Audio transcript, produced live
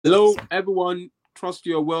Hello, everyone. Trust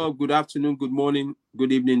you're well. Good afternoon, good morning,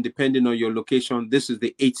 good evening, depending on your location. This is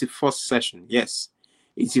the 81st session. Yes,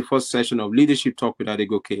 81st session of Leadership Talk with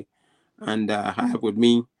Adegoke. And I have with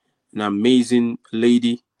me an amazing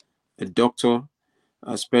lady, a doctor,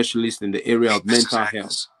 a specialist in the area of mental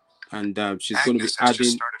health. And she's going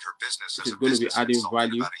to be adding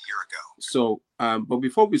value. So, but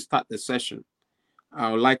before we start the session,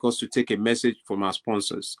 I would like us to take a message from our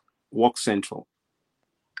sponsors, Work Central.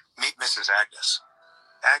 Meet Mrs. Agnes.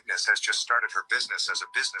 Agnes has just started her business as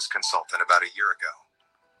a business consultant about a year ago.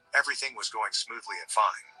 Everything was going smoothly and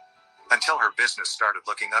fine, until her business started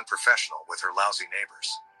looking unprofessional with her lousy neighbors.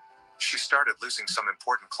 She started losing some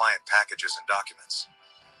important client packages and documents,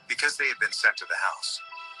 because they had been sent to the house.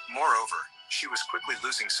 Moreover, she was quickly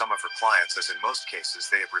losing some of her clients, as in most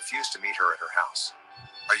cases they have refused to meet her at her house.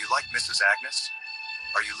 Are you like Mrs. Agnes?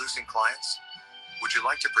 Are you losing clients? Would you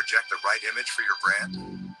like to project the right image for your brand?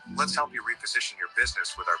 Let's help you reposition your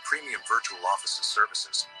business with our premium virtual offices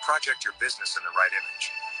services. Project your business in the right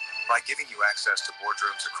image by giving you access to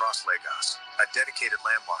boardrooms across Lagos, a dedicated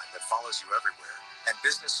landline that follows you everywhere, and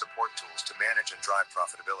business support tools to manage and drive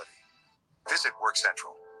profitability. Visit Work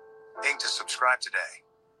Central. Aim to subscribe today.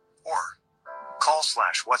 Or call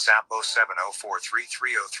 /WhatsApp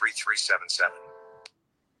 0704330377.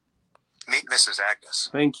 Meet Mrs.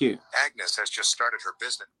 Agnes. Thank you. Agnes has just started her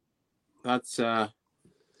business. That's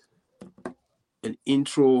an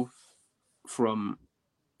intro from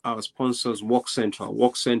our sponsors, Work Central.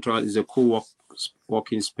 Work Central is a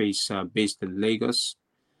co-working space based in Lagos,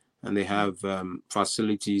 and they have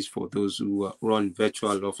facilities for those who run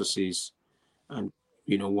virtual offices and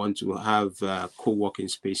want to have co-working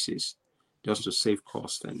spaces just to save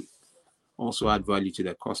cost and also add value to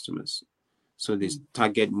their customers. So they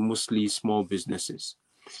target mostly small businesses.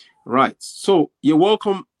 Right. So you're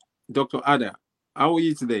welcome, Dr. Ada. How are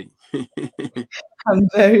you today? I'm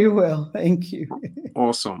very well, thank you.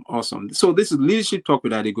 Awesome. So this is Leadership Talk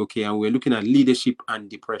with Adegoke, and we're looking at leadership and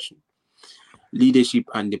depression. Leadership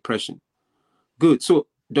and depression. Good. So,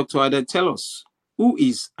 Dr. Ada, tell us, who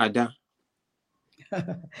is Ada?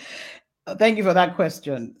 Thank you for that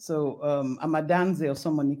question. So I'm Adanze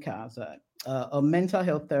Osomonika, a mental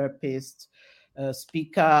health therapist,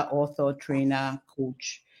 speaker, author, trainer,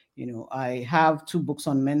 coach. I have 2 books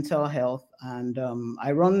on mental health, and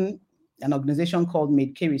I run an organization called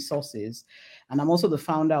Made-K Resources, and I'm also the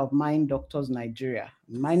founder of Mind Doctors Nigeria.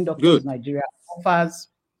 Mind Doctors Nigeria offers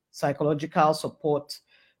psychological support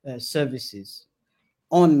services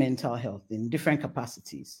on mental health in different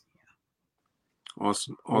capacities.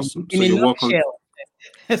 Awesome. So you're welcome.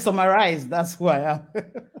 Summarize. That's who I am.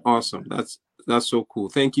 Awesome. That's so cool.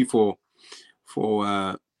 Thank you for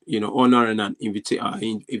honoring an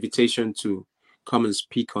invitation to come and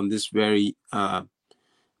speak on this very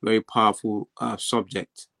very powerful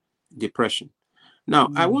subject, depression. Now,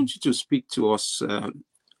 I want you to speak to us. How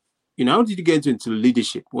did you get into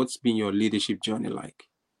leadership? What's been your leadership journey like?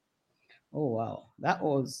 Oh, wow.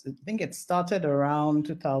 I think it started around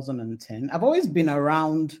 2010. I've always been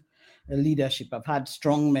around leadership. I've had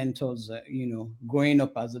strong mentors, growing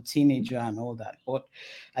up as a teenager and all that. But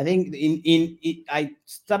I think I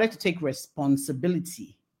started to take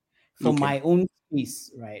responsibility for my own space,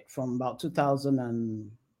 right, from about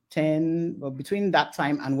 2010, but between that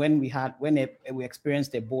time and when we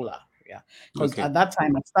experienced Ebola. Yeah. Because at that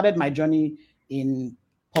time, I started my journey in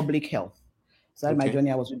public health. My journey,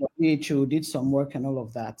 I was with WHO, did some work and all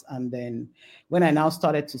of that. And then when I now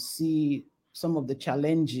started to see some of the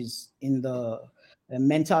challenges in the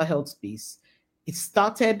mental health space, it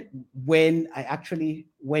started when I actually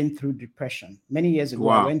went through depression. Many years ago,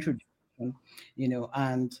 I went through depression,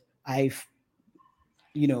 and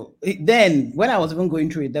then when I was even going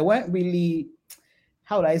through it, there weren't really,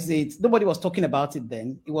 how would I say it? Nobody was talking about it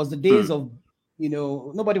then. It was the days of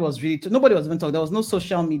nobody was even talking. There was no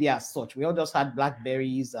social media as such. We all just had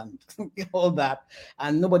Blackberries and all that,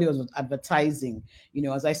 and nobody was advertising.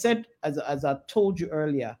 As I said, as I told you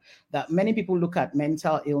earlier, that many people look at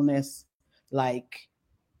mental illness like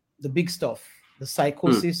the big stuff, the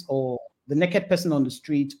psychosis, or the naked person on the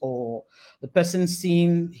street, or the person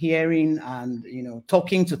seeing, hearing, and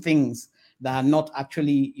talking to things that are not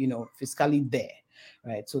actually physically there.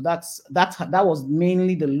 Right. So that was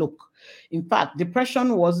mainly the look. In fact,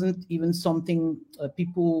 depression wasn't even something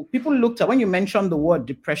people looked at. When you mentioned the word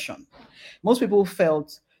depression, most people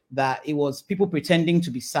felt that it was people pretending to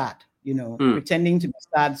be sad, pretending to be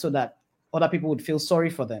sad so that other people would feel sorry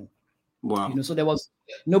for them. Wow. So there was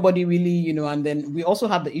nobody really, and then we also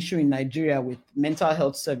have the issue in Nigeria with mental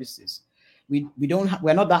health services.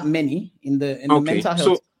 We're not that many in the mental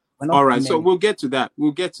health. We're not All right, so many. we'll get to that.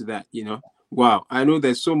 We'll get to that. Wow, I know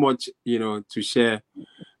there's so much to share,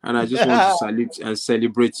 and I just want to salute and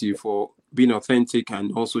celebrate you for being authentic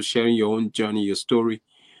and also sharing your own journey, your story,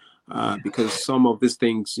 because some of these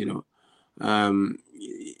things, um,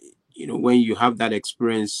 when you have that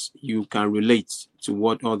experience, you can relate to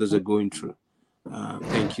what others are going through.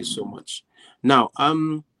 Thank you so much. Now,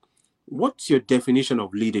 what's your definition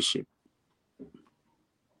of leadership?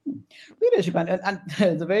 Leadership, and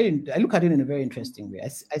it's I look at it in a very interesting way.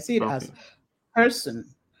 I see it as person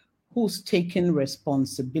who's taken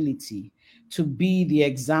responsibility to be the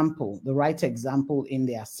example, the right example in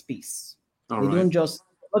their space. They don't just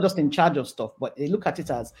not just in charge of stuff, but they look at it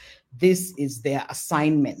as this is their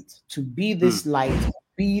assignment to be this light,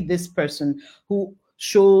 be this person who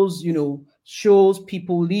shows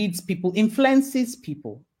people, leads people, influences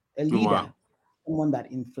people. A leader, someone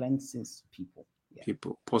that influences people.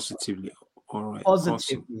 People positively. All right.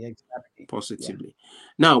 Positively, awesome. Exactly. Positively.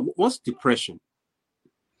 Now, what's depression?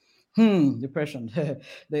 Depression.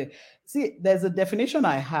 See, there's a definition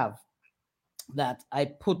I have that I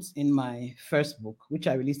put in my first book, which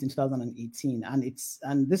I released in 2018,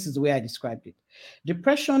 and this is the way I described it.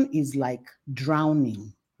 Depression is like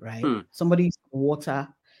drowning, right? Somebody's in water,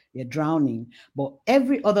 they're drowning, but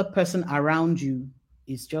every other person around you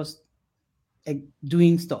is just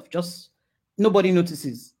doing stuff. Just nobody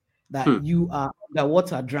notices that you are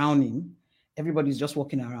underwater drowning. Everybody's just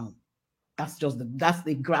walking around. That's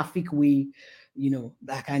the graphic way, that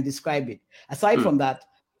I can describe it. Aside from that,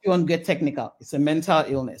 if you want to get technical, it's a mental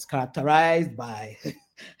illness characterized by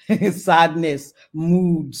sadness,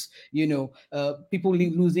 moods, people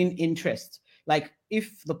losing interest. Like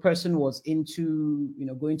if the person was into,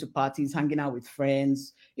 going to parties, hanging out with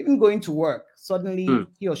friends, even going to work, suddenly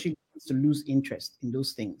he or she needs to lose interest in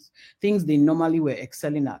those things they normally were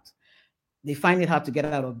excelling at. They find it hard to get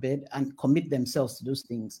out of bed and commit themselves to those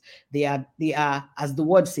things. They are, as the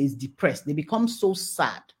word says, depressed. They become so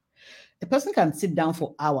sad. A person can sit down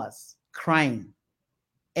for hours crying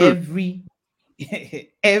every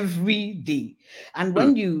day. And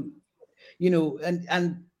when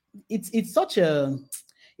and it's such a,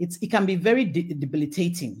 it can be very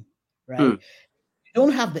debilitating, right? You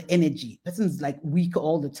don't have the energy. Person's like weak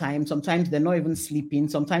all the time. Sometimes they're not even sleeping.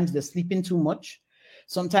 Sometimes they're sleeping too much.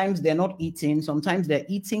 Sometimes they're not eating. Sometimes they're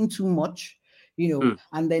eating too much,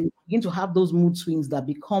 and then begin to have those mood swings that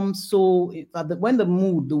become so, when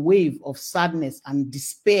the wave of sadness and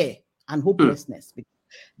despair and hopelessness,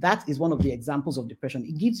 that is one of the examples of depression.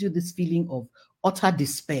 It gives you this feeling of utter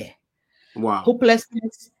despair,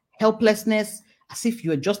 hopelessness, helplessness, as if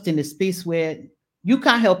you're just in a space where you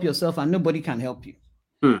can't help yourself and nobody can help you.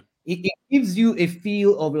 It gives you a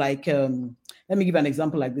feel of like, let me give an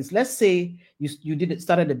example like this. Let's say you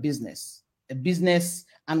started a business,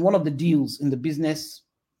 and one of the deals in the business,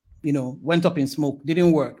 went up in smoke,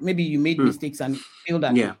 didn't work. Maybe you made mistakes and failed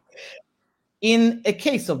at it. In a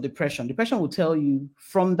case of depression will tell you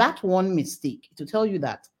from that one mistake, to tell you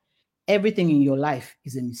that everything in your life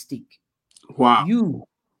is a mistake. Wow. You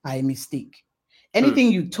are a mistake.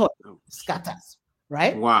 Anything you touch scatters,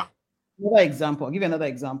 right? Wow. Another example. I'll give you another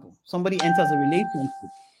example. Somebody enters a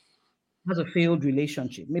relationship, has a failed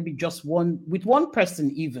relationship, maybe just with one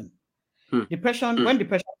person even. Depression, when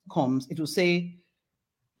depression comes, it will say,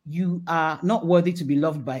 you are not worthy to be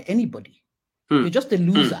loved by anybody. You're just a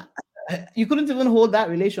loser. You couldn't even hold that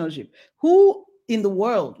relationship. Who in the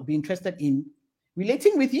world would be interested in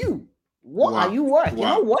relating with you? What are you worth? You're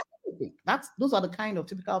not worth anything. Those are the kind of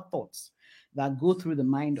typical thoughts that go through the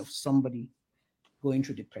mind of somebody going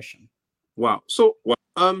through depression. Wow. So,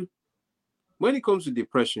 when it comes to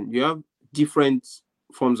depression, you have different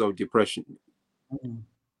forms of depression.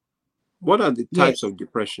 What are the types of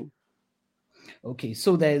depression? Okay,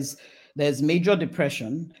 so there's major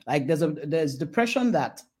depression. Like there's depression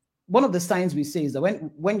that one of the signs we say is that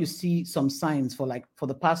when you see some signs for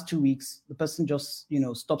the past 2 weeks, the person just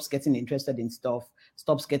stops getting interested in stuff,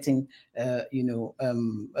 stops getting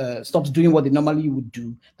stops doing what they normally would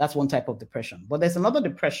do. That's one type of depression. But there's another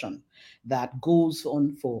depression that goes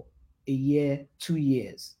on for a year, 2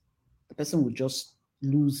 years. The person would just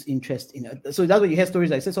lose interest in it. So that's what you hear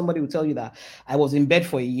stories. I say somebody will tell you that I was in bed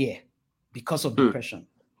for a year because of depression.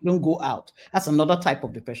 Don't go out. That's another type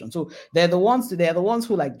of depression. So they're the ones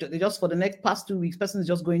who like just for the past 2 weeks, person is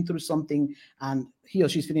just going through something and he or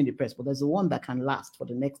she's feeling depressed. But there's the one that can last for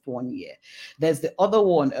the next 1 year. There's the other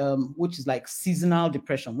one, which is like seasonal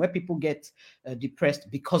depression, where people get depressed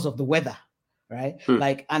because of the weather, right?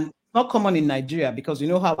 And it's not common in Nigeria because you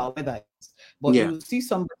know how our weather is. But you see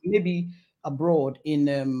somebody maybe abroad in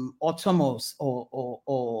autumn or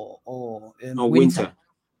winter.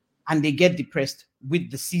 and they get depressed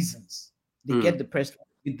with the seasons. They get depressed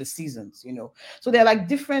with the seasons, So they're like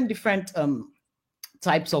different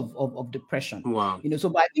types of depression. Wow. So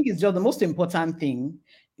but I think it's just the most important thing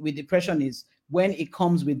with depression is when it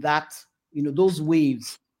comes with that, those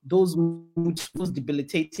waves, those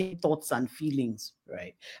debilitating thoughts and feelings,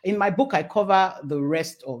 right? In my book, I cover the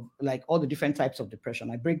rest of like all the different types of depression.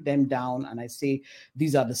 I break them down and I say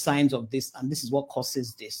these are the signs of this, and this is what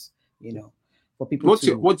causes this, for people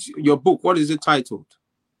What's your book? What is it titled?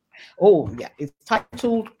 Oh yeah, it's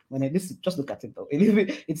titled. Just look at it though.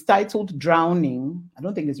 It's titled "Drowning." I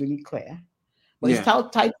don't think it's really clear, but it's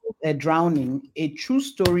titled "Drowning: A True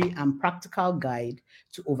Story and Practical Guide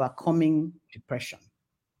to Overcoming Depression."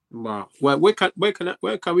 Wow. Well, where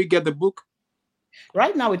can we get the book?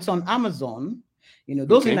 Right now, it's on Amazon.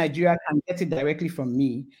 Those in Nigeria can get it directly from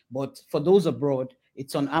me, but for those abroad,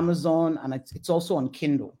 it's on Amazon and it's also on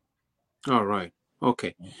Kindle. All right.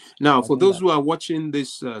 Okay. Now, for those who are watching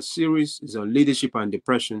this series, is on leadership and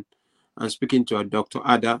depression. I'm speaking to Dr.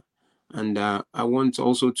 Ada, and I want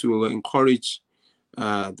also to encourage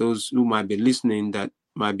those who might be listening that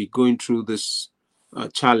might be going through this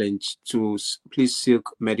challenge to please seek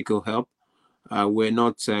medical help. We're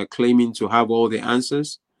not claiming to have all the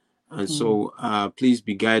answers, and so please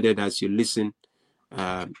be guided as you listen.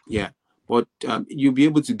 But you'll be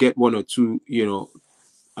able to get one or two,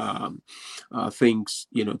 things,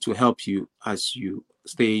 to help you as you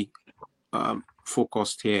stay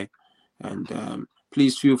focused here. And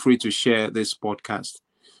please feel free to share this podcast.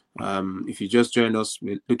 If you just joined us,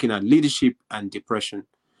 we're looking at leadership and depression.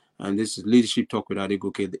 And this is Leadership Talk with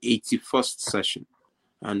Adegoke, the 81st session.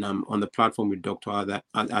 And I'm on the platform with Dr.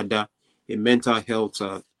 Ada, a mental health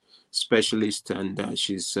specialist, and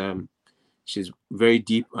she's very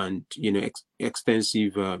deep and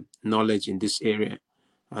extensive knowledge in this area.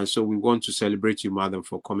 And so we want to celebrate you, madam,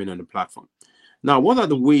 for coming on the platform. Now, what are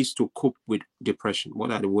the ways to cope with depression?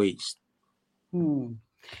 What are the ways?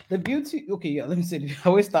 The beauty, let me say, I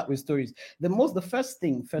always start with stories. The first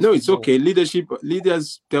thing. No, it's okay.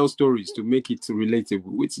 Leaders tell stories to make it relatable,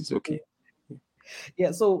 which is okay.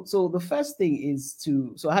 Yeah. So the first thing is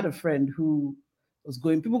so I had a friend who was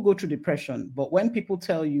people go through depression, but when people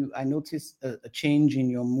tell you, I noticed a change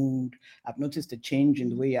in your mood, I've noticed a change in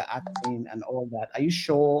the way you're acting and all that, are you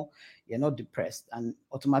sure you're not depressed? And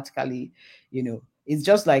automatically, it's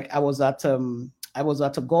just like I was at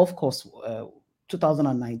a golf course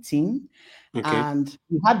 2019, and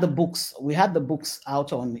we had the books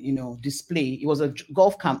out on display. It was a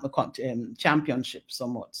golf championship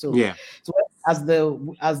somewhat. So as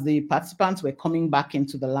the participants were coming back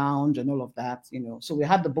into the lounge and all of that, so we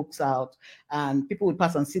had the books out and people would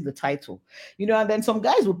pass and see the title, and then some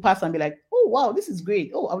guys would pass and be like, oh wow, this is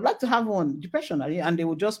great, oh I would like to have one, depression, and they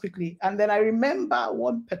would just quickly. And then I remember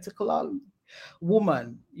one particular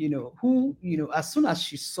woman, who, as soon as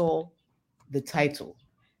she saw the title,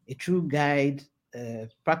 a true guide,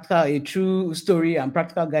 a true story and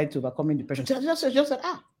practical guide to overcoming depression, she just said,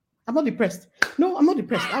 I'm not depressed. No, I'm not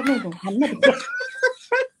depressed. No, I'm not depressed.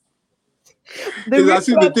 It's as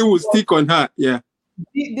if the thing will stick on her. Yeah.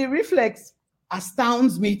 The reflex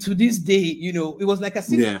astounds me to this day. It was like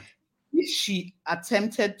as if she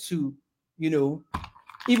attempted to,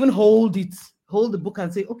 even hold the book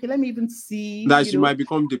and say, okay, let me even see. That she might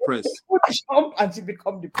become depressed. And she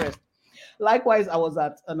become depressed. Likewise, I was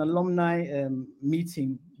at an alumni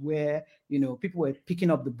meeting where, people were picking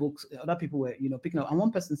up the books. Other people were, picking up. And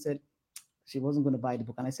one person said she wasn't going to buy the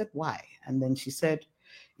book. And I said, why? And then she said,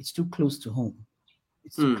 it's too close to home.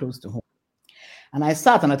 It's too close to home. And I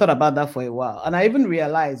sat and I thought about that for a while. And I even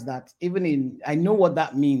realized that I know what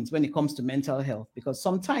that means when it comes to mental health, because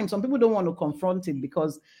sometimes some people don't want to confront it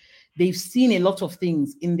because they've seen a lot of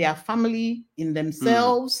things in their family, in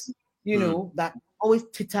themselves, that always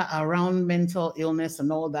titter around mental illness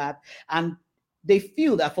and all that. And they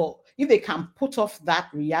feel that if they can put off that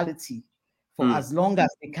reality for as long as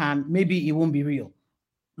they can, maybe it won't be real.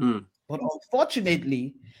 But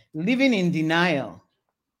unfortunately, living in denial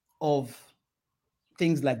of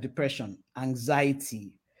things like depression,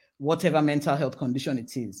 anxiety, whatever mental health condition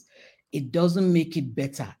it is, it doesn't make it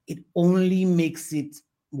better. It only makes it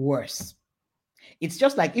worse. It's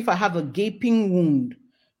just like if I have a gaping wound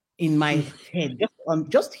in my head,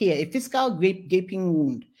 just here, a physical gaping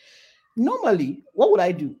wound. Normally, what would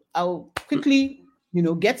I do? I'll quickly,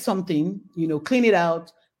 get something, clean it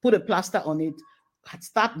out, put a plaster on it,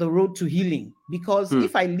 start the road to healing. Because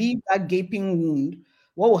if I leave that gaping wound,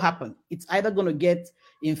 what will happen? It's either going to get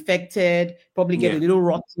infected, probably get a little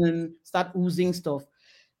rotten, start oozing stuff.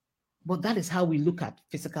 But that is how we look at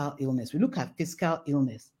physical illness. We look at physical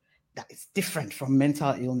illness that is different from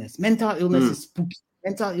mental illness. Mental illness is spooky.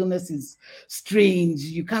 Mental illness is strange.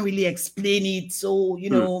 You can't really explain it. So,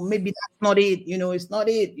 maybe that's not it. It's not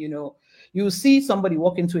it. You see somebody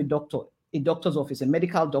walk into a doctor's office, a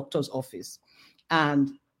medical doctor's office,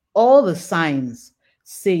 and all the signs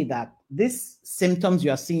say that these symptoms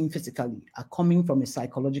you are seeing physically are coming from a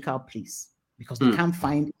psychological place because they can't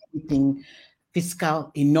find anything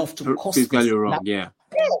physical enough to cause physically wrong. Yeah,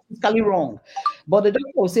 physically wrong. But the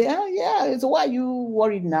doctor will say, so why are you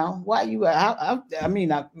worried now? Why are you?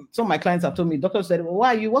 Some of my clients have told me, doctor said, well,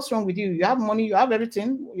 why are you? What's wrong with you? You have money, you have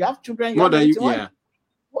everything, you have children, you have everything.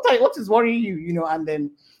 What is worrying you? And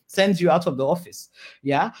then sends you out of the office.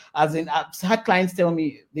 Yeah. As in, I've had clients tell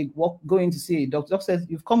me they go in to see a doctor. Doctor says,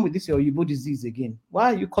 you've come with this Oyibo disease again.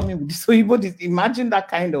 Why are you coming with this Oyibo disease? Imagine that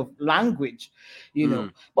kind of language,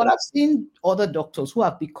 But I've seen other doctors who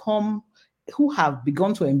have begun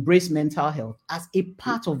to embrace mental health as a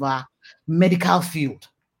part of our medical field.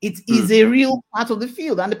 It is a real part of the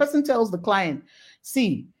field. And the person tells the client,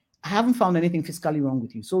 see, I haven't found anything physically wrong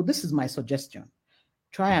with you. So this is my suggestion.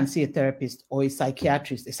 Try and see a therapist or a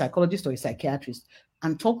psychiatrist, a psychologist or a psychiatrist,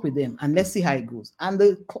 and talk with them, and let's see how it goes. And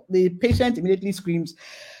the patient immediately screams,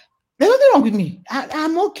 there's nothing wrong with me.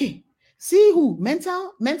 I'm okay. See who?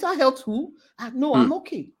 Mental health who? No, I'm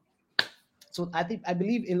okay. So I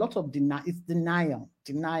believe a lot of denial,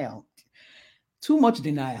 too much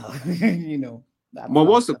denial, But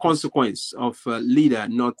what's the consequence of a leader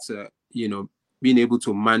not, being able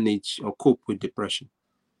to manage or cope with depression?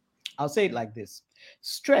 I'll say it like this.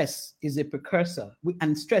 Stress is a precursor,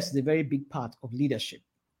 and stress is a very big part of leadership.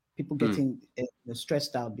 People getting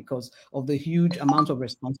stressed out because of the huge amount of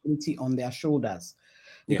responsibility on their shoulders,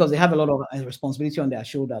 because they have a lot of responsibility on their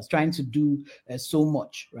shoulders, trying to do so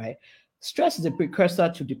much, right? Stress is a precursor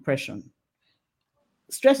to depression.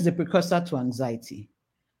 Stress is a precursor to anxiety.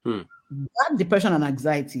 That depression and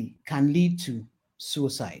anxiety can lead to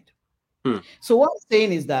suicide. So what I'm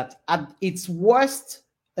saying is that at its worst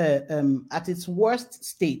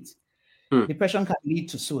state, depression can lead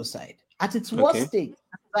to suicide. At its worst state,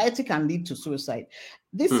 anxiety can lead to suicide.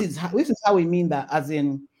 This is how we mean that, as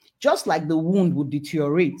in, just like the wound would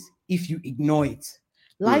deteriorate if you ignore it.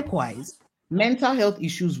 Likewise, mental health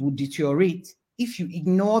issues would deteriorate if you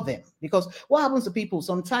ignore them. Because what happens to people,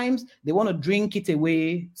 sometimes they want to drink it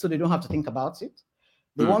away so they don't have to think about it.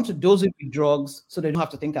 They want to dose it with drugs so they don't have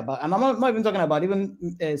to think about it. And I'm not even talking about even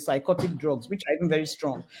psychotic drugs, which are even very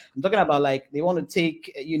strong. I'm talking about, like, they want to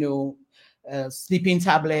take, sleeping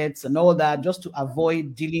tablets and all that just to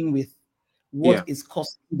avoid dealing with what is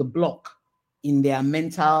causing the block in their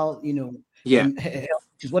mental, health,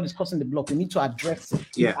 which is what is causing the block. We need to address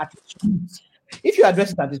it at its roots. If you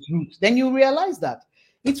address it at its roots, then you realize that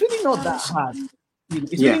it's really not that hard.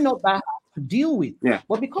 It's really not that hard to deal with.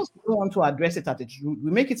 But because we don't want to address it at its root, we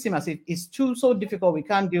make it seem as if it's so difficult, we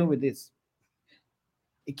can't deal with this.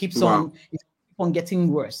 It keeps on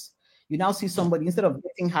getting worse. You now see somebody, instead of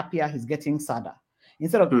getting happier, he's getting sadder.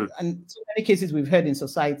 Instead of, and so many cases we've heard in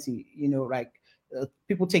society,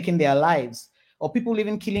 people taking their lives, or people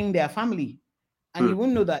even killing their family. And you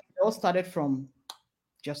won't know that it all started from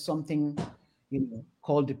just something,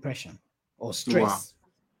 called depression or stress.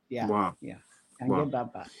 Get that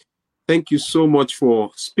back. Thank you so much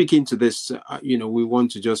for speaking to this. We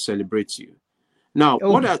want to just celebrate you. Now,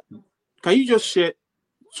 can you just share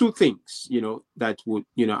two things, that would,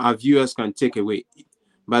 our viewers can take away?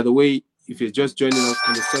 By the way, if you're just joining us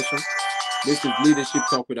in the session, this is Leadership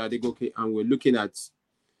Talk with Adegoke, and we're looking at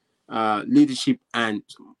leadership and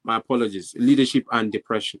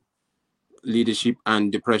depression. Leadership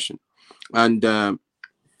and depression. And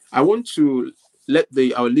I want to let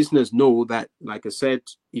our listeners know that, like I said,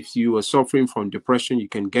 if you are suffering from depression, you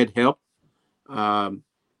can get help.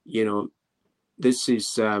 This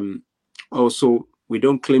is also, we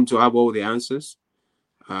don't claim to have all the answers.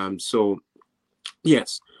 So,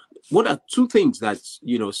 yes, what are two things that,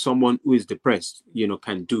 someone who is depressed,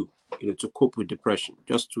 can do, to cope with depression?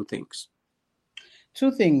 Just two things.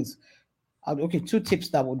 Two things. Okay, two tips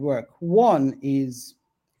that would work. One is,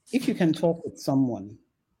 if you can talk with someone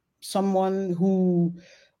who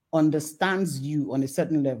understands you on a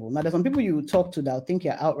certain level. Now, there's some people you talk to that think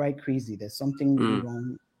you're outright crazy. There's something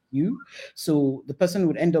wrong with you. So the person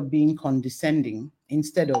would end up being condescending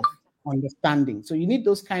instead of understanding. So you need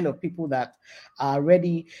those kind of people that are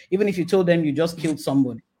ready. Even if you told them you just killed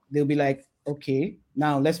somebody, they'll be like, okay,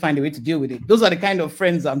 now let's find a way to deal with it. Those are the kind of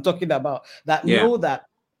friends I'm talking about, that know that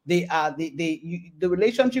the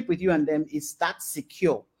relationship with you and them is that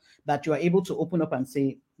secure that you are able to open up and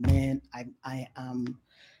say, man, I am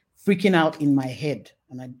freaking out in my head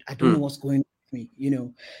and I don't know what's going on me,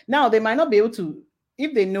 Now they might not be able to,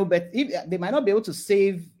 if they know better, if they might not be able to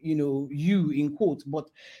save, you in quotes, but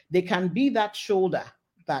they can be that shoulder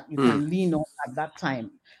that you can lean on at that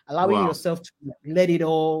time, allowing yourself to let it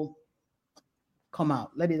all come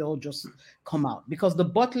out. Let it all just come out, because the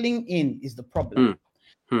bottling in is the problem.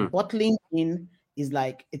 Bottling in is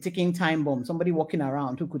like a ticking time bomb, somebody walking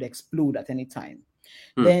around who could explode at any time.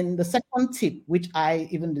 Then the second tip, which I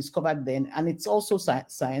even discovered then, and it's also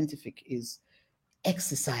scientific, is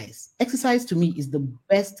exercise. Exercise to me is the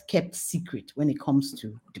best kept secret when it comes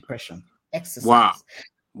to depression. Exercise.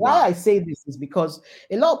 Why I say this is because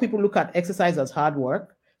a lot of people look at exercise as hard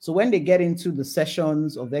work. So when they get into the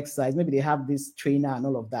sessions of exercise, maybe they have this trainer and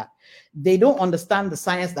all of that, they don't understand the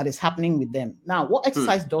science that is happening with them. Now, what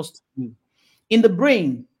exercise does to you in the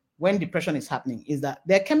brain when depression is happening is that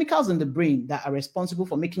there are chemicals in the brain that are responsible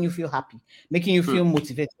for making you feel happy, making you feel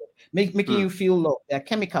motivated, making you feel loved. There are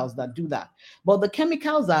chemicals that do that. But the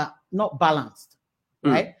chemicals are not balanced,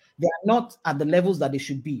 right? They are not at the levels that they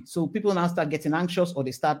should be. So people now start getting anxious, or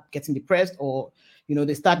they start getting depressed, or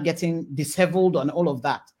they start getting disheveled and all of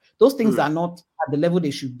that. Those things are not at the level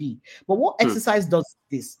they should be. But what exercise does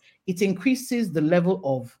is it increases the level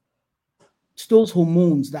of those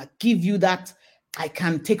hormones that give you that I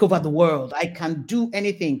can take over the world. I can do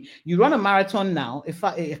anything. You run a marathon now,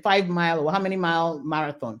 a 5 mile or how many mile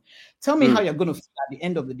marathon. Tell me how you're going to feel at the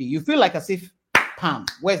end of the day. You feel like as if, Pam,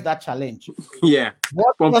 where's that challenge? Yeah.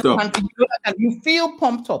 Pumped up. You feel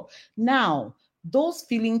pumped up. Now, those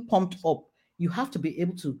feeling pumped up, you have to be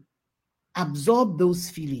able to absorb those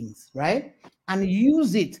feelings, right? And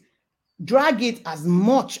use it, drag it as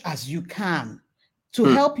much as you can to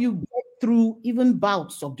help you get through even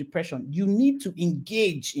bouts of depression. You need to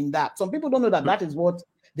engage in that. Some people don't know that that is what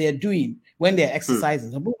they're doing when they're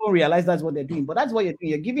exercising. Some people don't realize that's what they're doing, but that's what you're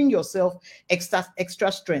doing. You're giving yourself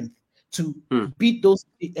extra strength to beat those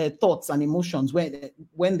thoughts and emotions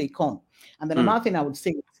when they come. And then another thing I would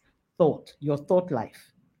say is your thought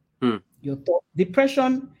life. Your thought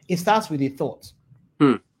depression, it starts with a thought.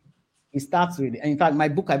 It starts with, in fact, my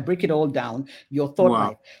book, I break it all down. Your thought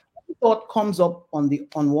life. Thought comes up on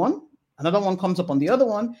one, another one comes up on the other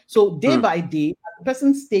one. So day by day, the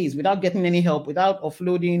person stays without getting any help, without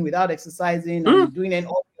offloading, without exercising and doing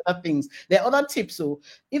all the other things. There are other tips. So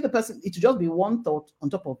if the person, it should just be one thought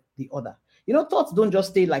on top of the other. Thoughts don't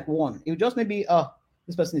just stay like one. It would just maybe,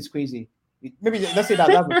 this person is crazy. Maybe let's say that's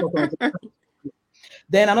the thought.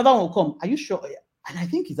 Then another one will come. Are you sure? And I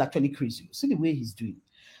think he's actually crazy. See the way he's doing.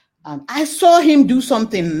 And I saw him do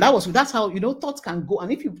something. That's how, thoughts can go.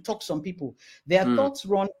 And if you talk to some people, their thoughts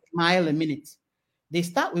run a mile a minute. They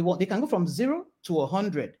start with they can go from 0 to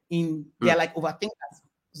 100 they're like overthinkers.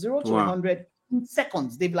 0 to 100 in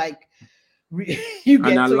seconds. They've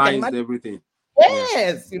analyzed everything.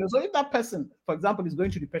 Yes. So if that person, for example, is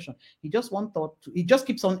going through depression, he just he just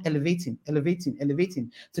keeps on elevating.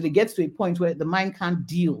 So they get to a point where the mind can't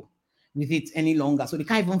deal with it any longer. So they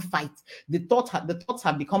can't even fight. The thoughts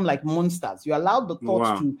have become like monsters. You allow the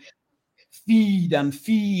thoughts to feed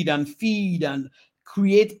and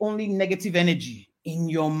create only negative energy in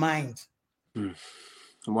your mind.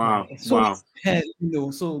 Wow.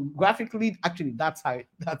 So graphically, actually, that's how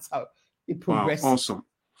it progresses. Wow.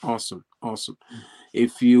 Awesome.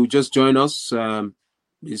 If you just join us,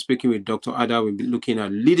 speaking with Dr. Ada, we'll be looking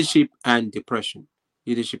at leadership and depression,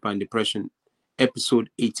 episode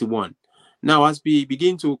 81. Now, as we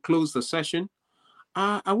begin to close the session,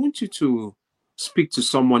 I want you to speak to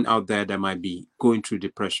someone out there that might be going through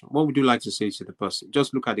depression. What would you like to say to the person?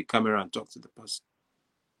 Just look at the camera and talk to the person.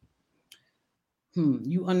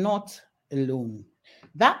 You are not alone.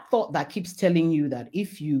 That thought that keeps telling you that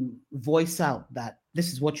if you voice out that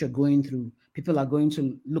this is what you're going through, people are going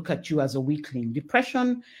to look at you as a weakling.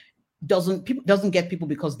 Depression doesn't get people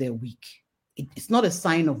because they're weak. It's not a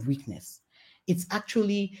sign of weakness. It's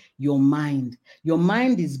actually your mind. Your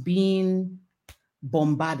mind is being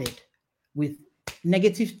bombarded with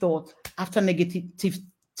negative thought after negative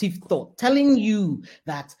thought, telling you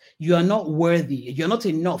that you are not worthy, you're not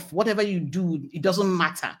enough. Whatever you do, it doesn't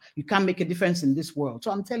matter. You can't make a difference in this world.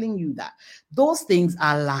 So I'm telling you that those things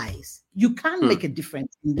are lies. You can make a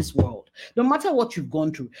difference in this world, no matter what you've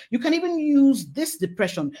gone through. You can even use this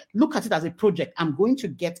depression, look at it as a project. I'm going to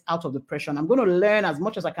get out of depression. I'm going to learn as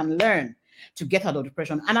much as I can learn to get out of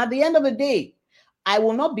depression. And at the end of the day, I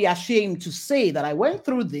will not be ashamed to say that I went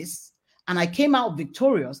through this and I came out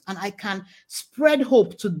victorious, and I can spread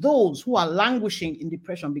hope to those who are languishing in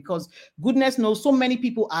depression, because goodness knows so many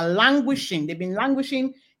people are languishing. They've been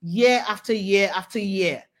languishing year after year after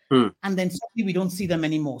year. And then suddenly we don't see them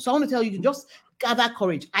anymore. So I want to tell you to just gather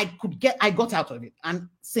courage. I got out of it. And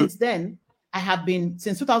since then, I have been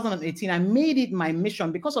since 2018. I made it my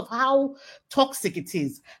mission because of how toxic it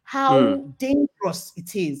is, how dangerous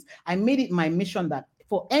it is. I made it my mission that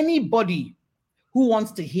for anybody who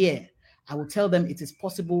wants to hear, I will tell them it is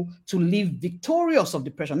possible to live victorious of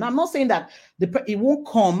depression. Now, I'm not saying that it won't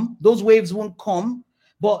come, those waves won't come,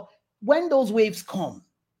 but when those waves come,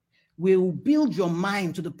 we'll build your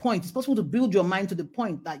mind to the point. It's possible to build your mind to the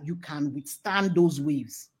point that you can withstand those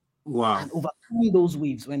waves. Wow. And overcome those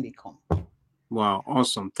waves when they come. Wow,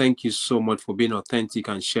 awesome. Thank you so much for being authentic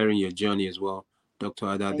and sharing your journey as well,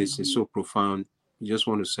 Dr. Ada. This is so profound. We just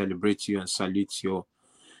want to celebrate you and salute your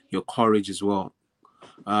courage as well.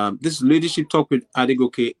 This is Leadership Talk with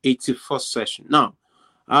Adegoke, 81st session. Now,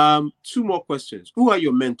 2 more questions. Who are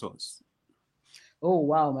your mentors? Oh,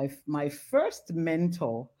 wow. My first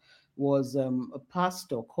mentor was a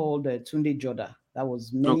pastor called Tunde Joda. That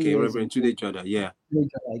was many years Reverend Tunde Joda, yeah. Tunde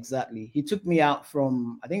Joda, exactly. He took me out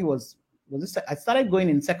from, I think it was I started going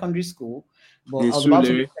in secondary school, but I was about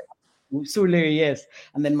to Surulere, yes.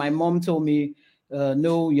 And then my mom told me,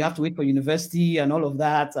 no, you have to wait for university and all of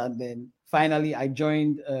that. And then finally I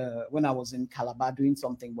joined when I was in Calabar doing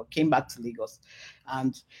something, but came back to Lagos.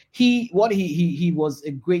 And he was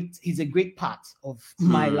he's a great part of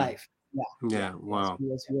my life. Yeah. Wow. He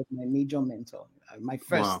was my major mentor, my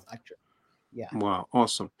first actually. Yeah. Wow,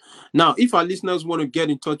 awesome. Now, if our listeners want to get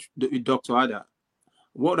in touch with Dr. Ada,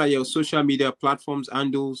 what are your social media platforms,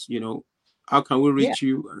 handles? How can we reach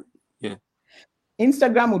you? Yeah.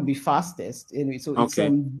 Instagram would be fastest. Anyway, so it's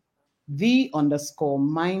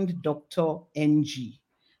 _mind Dr. NG.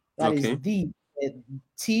 That is the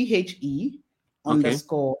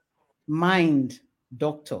THE_mind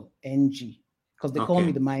Dr. NG. Because they call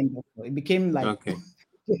me the mind doctor. It became like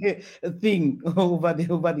a thing over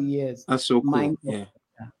the years. That's so cool. Yeah.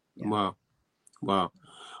 Wow.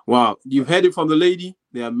 You've heard it from the lady,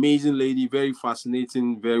 the amazing lady, very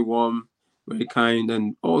fascinating, very warm, very kind,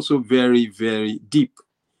 and also very, very deep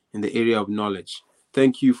in the area of knowledge.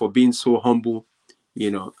 Thank you for being so humble,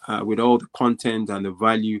 with all the content and the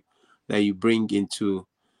value that you bring into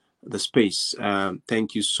the space.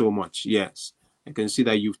 Thank you so much. Yes, I can see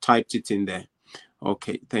that you've typed it in there.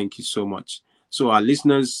 Okay, thank you so much. So our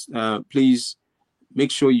listeners, please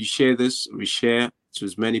make sure you share this, reshare to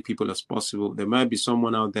as many people as possible. There might be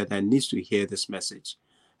someone out there that needs to hear this message.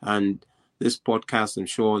 And this podcast, I'm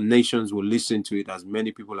sure nations will listen to it, as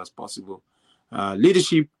many people as possible.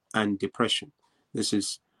 Leadership and depression. This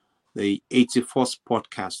is the 81st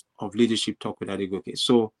podcast of Leadership Talk with Adegoke.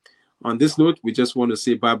 So on this note, we just want to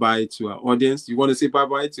say bye-bye to our audience. You want to say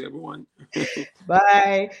bye-bye to everyone?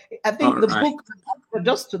 Bye. I think book,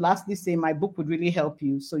 just to lastly say, my book would really help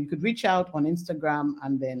you. So you could reach out on Instagram,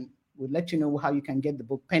 and then we'll let you know how you can get the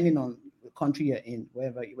book, depending on the country you're in,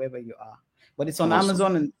 wherever you are. But it's on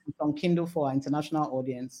Amazon and it's on Kindle for our international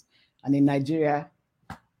audience. And in Nigeria,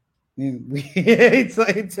 you can reach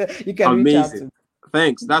out to.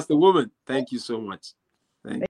 Thanks. That's the woman. Thank you so much.